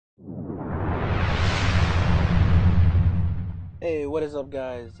Hey, what is up,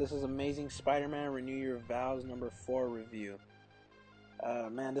 guys? This is Amazing Spider-Man Renew Your Vows number 4 review.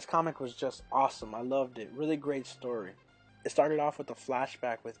 Man, this comic was just awesome. I loved it. Really great story. It started off with a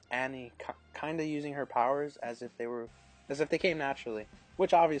flashback with Annie kind of using her powers as if they came naturally,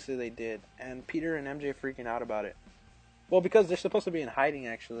 which obviously they did, and Peter and MJ freaking out about it. Well, because they're supposed to be in hiding,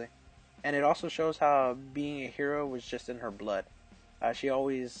 actually. And it also shows how being a hero was just in her blood. She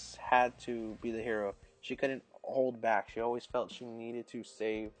always had to be the hero. She couldn't hold back. She always felt she needed to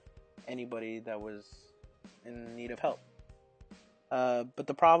save anybody that was in need of help. But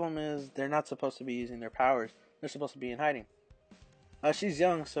the problem is they're not supposed to be using their powers. They're supposed to be in hiding. She's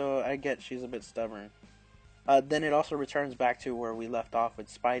young, so I get she's a bit stubborn. Then it also returns back to where we left off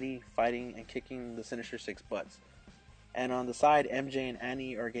with Spidey fighting and kicking the Sinister Six butts. And on the side, MJ and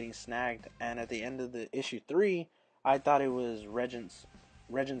Annie are getting snagged. And at the end of the issue 3, I thought it was Regent's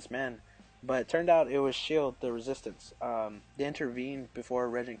men, but it turned out it was Shield, the Resistance. They intervened before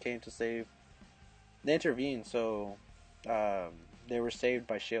Regent came to save. They intervened, so they were saved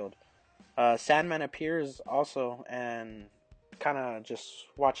by Shield. Sandman appears also, and kind of just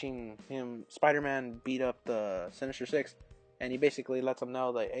watching him, Spider-Man beat up the Sinister Six, and he basically lets them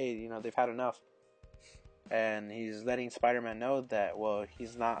know that, hey, they've had enough. And he's letting Spider-Man know that, well,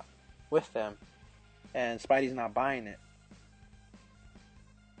 he's not with them, and Spidey's not buying it.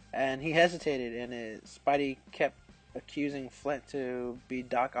 And he hesitated, and Spidey kept accusing Flint to be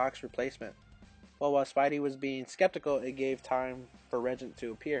Doc Ock's replacement. Well, while Spidey was being skeptical, it gave time for Regent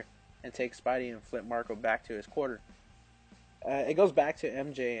to appear and take Spidey and Flint Marko back to his quarter. It goes back to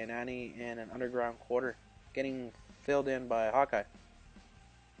MJ and Annie in an underground quarter, getting filled in by Hawkeye.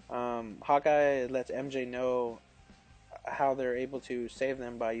 Hawkeye lets MJ know how they're able to save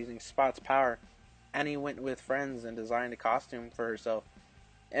them by using Spot's power. Annie went with friends and designed a costume for herself,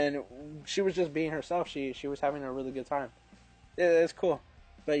 and she was just being herself. She was having a really good time. It's cool,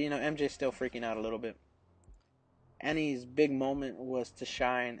 but MJ's still freaking out a little bit. Annie's big moment was to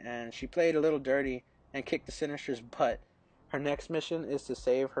shine, and she played a little dirty and kicked the Sinister's butt. Her next mission is to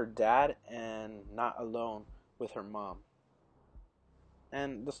save her dad, and not alone with her mom.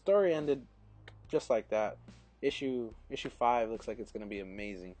 And the story ended just like that. Issue 5 looks like it's going to be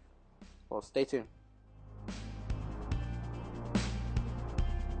amazing. Well, stay tuned.